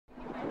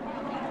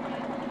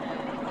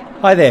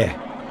Hi there,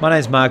 my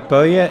name's Mark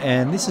Bowyer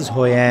and this is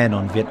Hoi An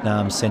on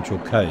Vietnam's central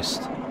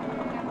coast.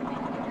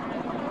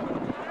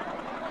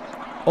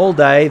 All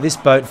day this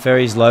boat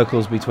ferries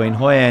locals between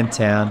Hoi An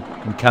town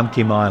and Kam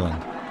Kim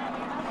Island,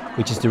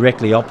 which is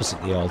directly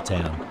opposite the old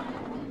town.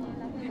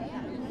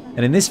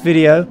 And in this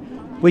video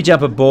we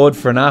jump aboard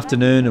for an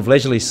afternoon of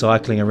leisurely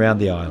cycling around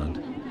the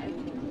island.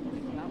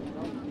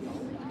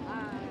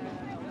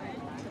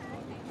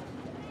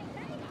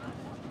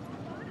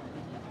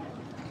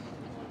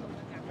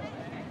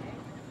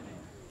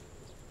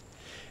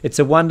 It's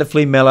a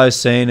wonderfully mellow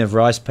scene of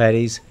rice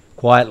paddies,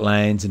 quiet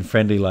lanes and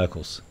friendly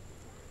locals,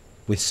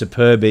 with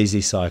superb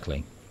easy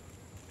cycling.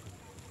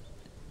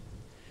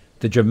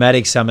 The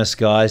dramatic summer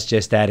skies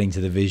just adding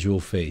to the visual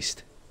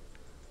feast.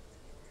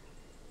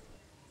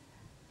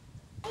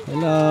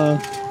 Hello.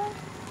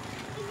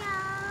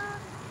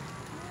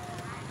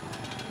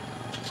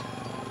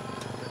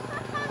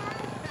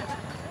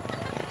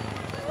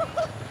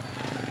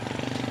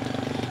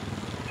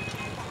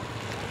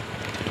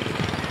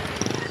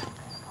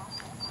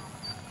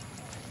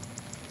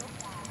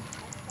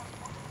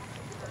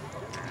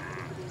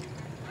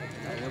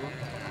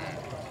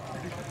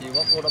 Chị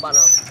có cô đó bạn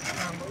không?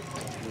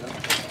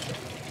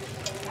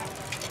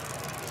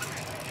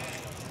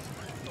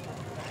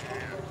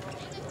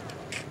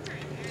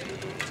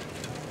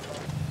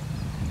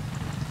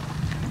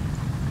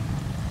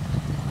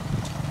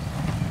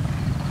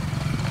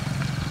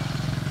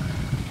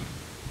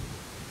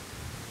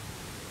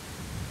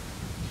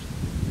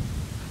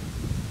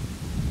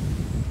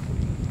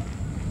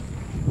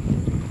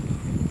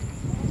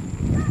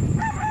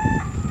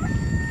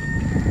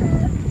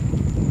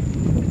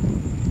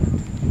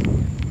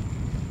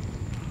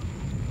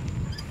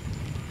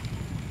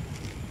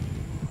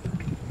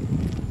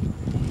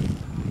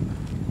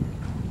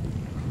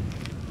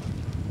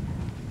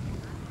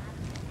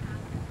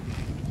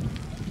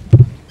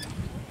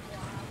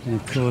 And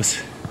of course,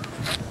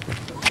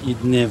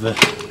 you'd never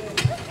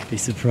be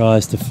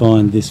surprised to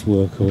find this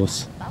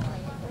workhorse,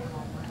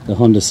 the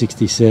Honda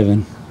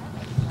 67,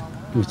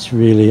 which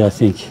really, I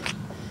think,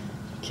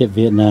 kept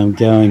Vietnam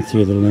going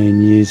through the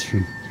lean years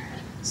from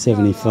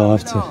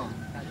 75 to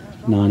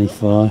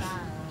 95.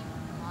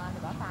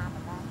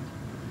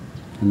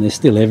 And they're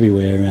still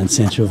everywhere around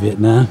central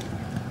Vietnam.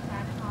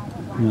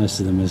 Most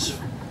of them as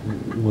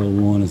well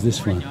worn as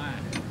this one.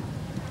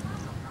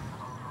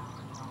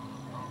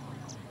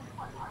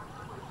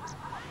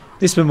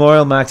 This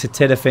memorial marks a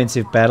Tet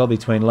Offensive battle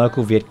between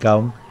local Viet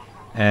Cong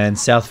and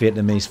South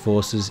Vietnamese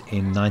forces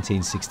in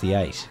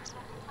 1968.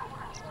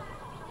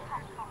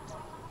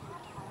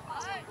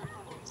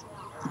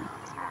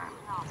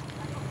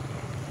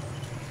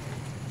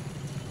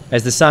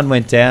 As the sun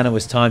went down, it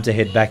was time to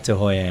head back to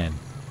Hoi An.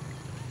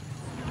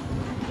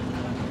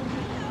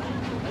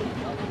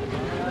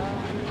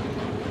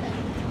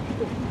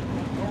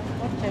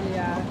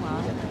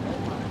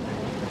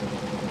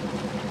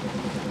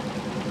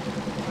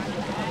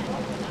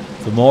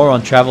 For more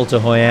on travel to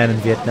Hoi An in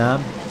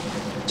Vietnam,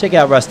 check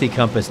out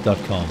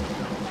rustycompass.com.